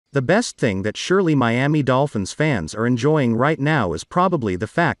The best thing that surely Miami Dolphins fans are enjoying right now is probably the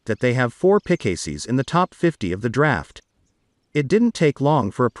fact that they have 4 pickaces in the top 50 of the draft. It didn't take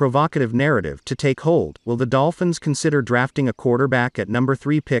long for a provocative narrative to take hold. Will the Dolphins consider drafting a quarterback at number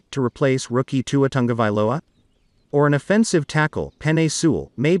 3 pick to replace rookie Tua Tagovailoa? Or an offensive tackle, Penei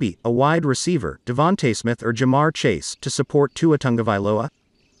Sewell, maybe, a wide receiver, Devontae Smith or Jamar Chase, to support Tua Tagovailoa?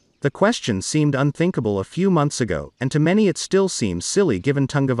 The question seemed unthinkable a few months ago, and to many it still seems silly given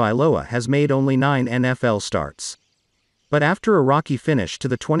Tagovailoa has made only 9 NFL starts. But after a rocky finish to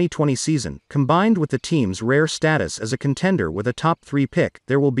the 2020 season, combined with the team's rare status as a contender with a top 3 pick,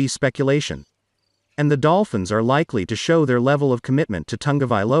 there will be speculation. And the Dolphins are likely to show their level of commitment to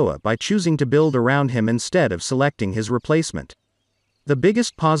Tagovailoa by choosing to build around him instead of selecting his replacement. The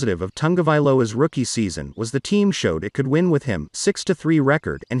biggest positive of Tagovailoa's rookie season was the team showed it could win with him, 6-3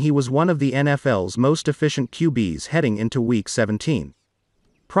 record, and he was one of the NFL's most efficient QBs heading into Week 17.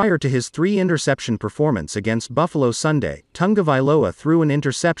 Prior to his 3-interception performance against Buffalo Sunday, Tagovailoa threw an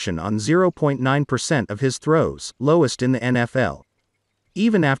interception on 0.9% of his throws, lowest in the NFL.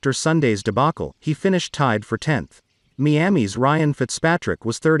 Even after Sunday's debacle, he finished tied for 10th. Miami's Ryan Fitzpatrick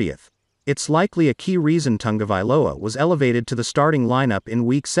was 30th. It's likely a key reason Tagovailoa was elevated to the starting lineup in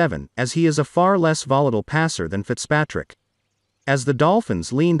Week 7, as he is a far less volatile passer than Fitzpatrick. As the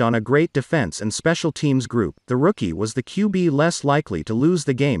Dolphins leaned on a great defense and special teams group, the rookie was the QB less likely to lose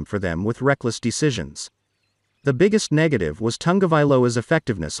the game for them with reckless decisions. The biggest negative was Tagovailoa's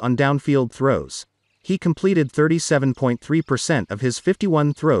effectiveness on downfield throws. He completed 37.3% of his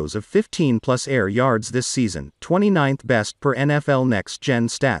 51 throws of 15-plus air yards this season, 29th best per NFL Next Gen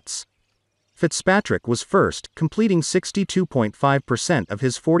stats. Fitzpatrick was first, completing 62.5% of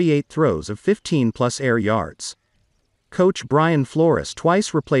his 48 throws of 15-plus air yards. Coach Brian Flores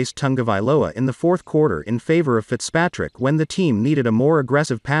twice replaced Tagovailoa in the fourth quarter in favor of Fitzpatrick when the team needed a more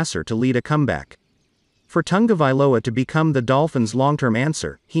aggressive passer to lead a comeback. For Tagovailoa to become the Dolphins' long-term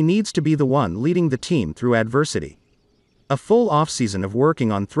answer, he needs to be the one leading the team through adversity. A full offseason of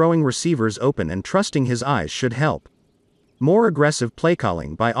working on throwing receivers open and trusting his eyes should help. More aggressive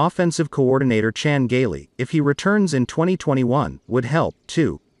play-calling by offensive coordinator Chan Gailey, if he returns in 2021, would help,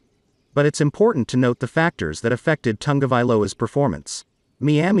 too. But it's important to note the factors that affected Tagovailoa's performance.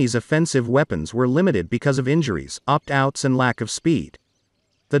 Miami's offensive weapons were limited because of injuries, opt-outs and lack of speed.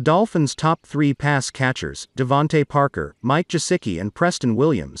 The Dolphins' top 3 pass catchers, Devontae Parker, Mike Gesicki and Preston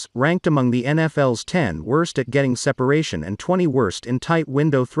Williams, ranked among the NFL's 10 worst at getting separation and 20 worst in tight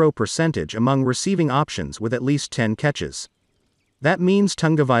window throw percentage among receiving options with at least 10 catches. That means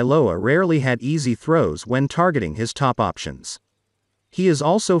Tagovailoa rarely had easy throws when targeting his top options. He is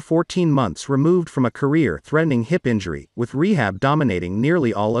also 14 months removed from a career-threatening hip injury, with rehab dominating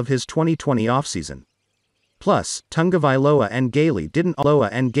nearly all of his 2020 offseason. Plus, Tagovailoa and Gailey didn't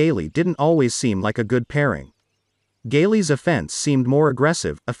always seem like a good pairing. Gailey's offense seemed more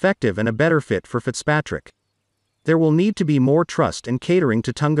aggressive, effective and a better fit for Fitzpatrick. There will need to be more trust and catering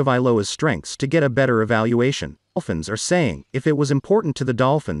to Tagovailoa's strengths to get a better evaluation. Dolphins are saying, if it was important to the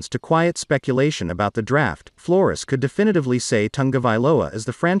Dolphins to quiet speculation about the draft, Flores could definitively say Tagovailoa is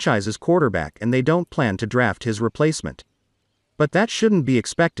the franchise's quarterback and they don't plan to draft his replacement. But that shouldn't be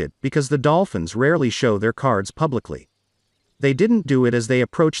expected, because the Dolphins rarely show their cards publicly. They didn't do it as they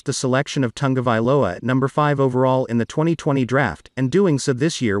approached the selection of Tagovailoa at number 5 overall in the 2020 draft, and doing so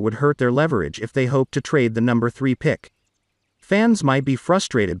this year would hurt their leverage if they hope to trade the number 3 pick. Fans might be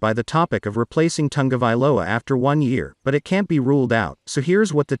frustrated by the topic of replacing Tagovailoa after 1 year, but it can't be ruled out, so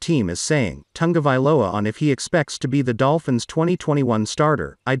here's what the team is saying. Tagovailoa on if he expects to be the Dolphins' 2021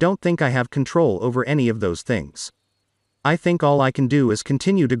 starter. I don't think I have control over any of those things. I think all I can do is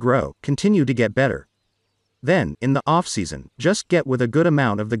continue to grow, continue to get better. Then, in the offseason, just get with a good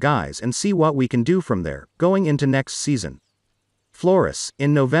amount of the guys and see what we can do from there, going into next season. Flores,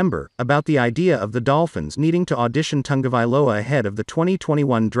 in November, about the idea of the Dolphins needing to audition Tagovailoa ahead of the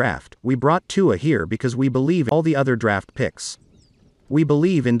 2021 draft. We brought Tua here because we believe in all the other draft picks. We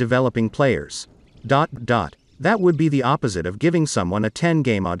believe in developing players. That would be the opposite of giving someone a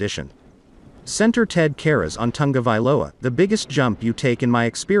 10-game audition. Center Ted Karras on Tagovailoa. The biggest jump you take in my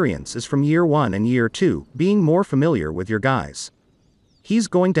experience is from year 1 and year 2, being more familiar with your guys. He's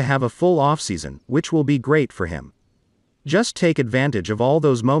going to have a full offseason, which will be great for him. Just take advantage of all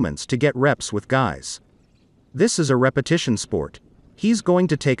those moments to get reps with guys. This is a repetition sport. He's going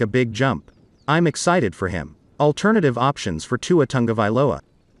to take a big jump. I'm excited for him. Alternative options for Tua Tagovailoa.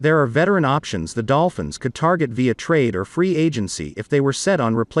 There are veteran options the Dolphins could target via trade or free agency if they were set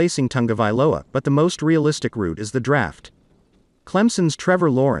on replacing Tagovailoa, but the most realistic route is the draft. Clemson's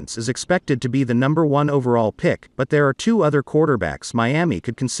Trevor Lawrence is expected to be the number 1 overall pick, but there are 2 other quarterbacks Miami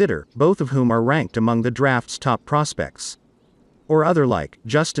could consider, both of whom are ranked among the draft's top prospects. Or other like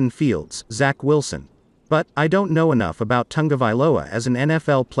Justin Fields, Zach Wilson. But I don't know enough about Tagovailoa as an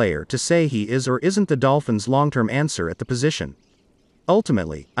NFL player to say he is or isn't the Dolphins' long-term answer at the position.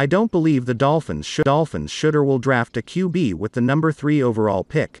 Ultimately, I don't believe the Dolphins should or will draft a QB with the number 3 overall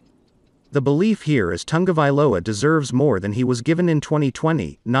pick. The belief here is Tagovailoa deserves more than he was given in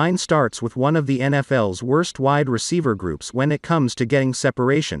 2020. 9 starts with one of the NFL's worst wide receiver groups when it comes to getting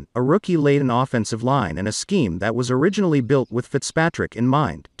separation, a rookie-laden offensive line and a scheme that was originally built with Fitzpatrick in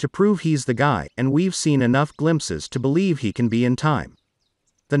mind, to prove he's the guy, and we've seen enough glimpses to believe he can be in time.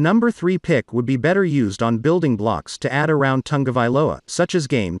 The number 3 pick would be better used on building blocks to add around Tagovailoa, such as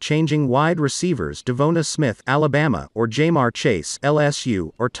game-changing wide receivers Devonta Smith, Alabama, or Jamar Chase,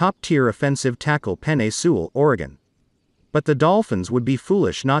 LSU, or top-tier offensive tackle Penei Sewell, Oregon. But the Dolphins would be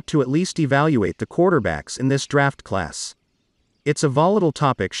foolish not to at least evaluate the quarterbacks in this draft class. It's a volatile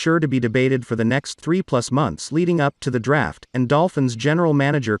topic sure to be debated for the next 3+ months leading up to the draft, and Dolphins general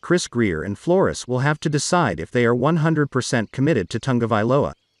manager Chris Grier and Flores will have to decide if they are 100% committed to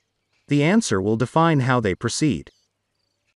Tagovailoa. The answer will define how they proceed.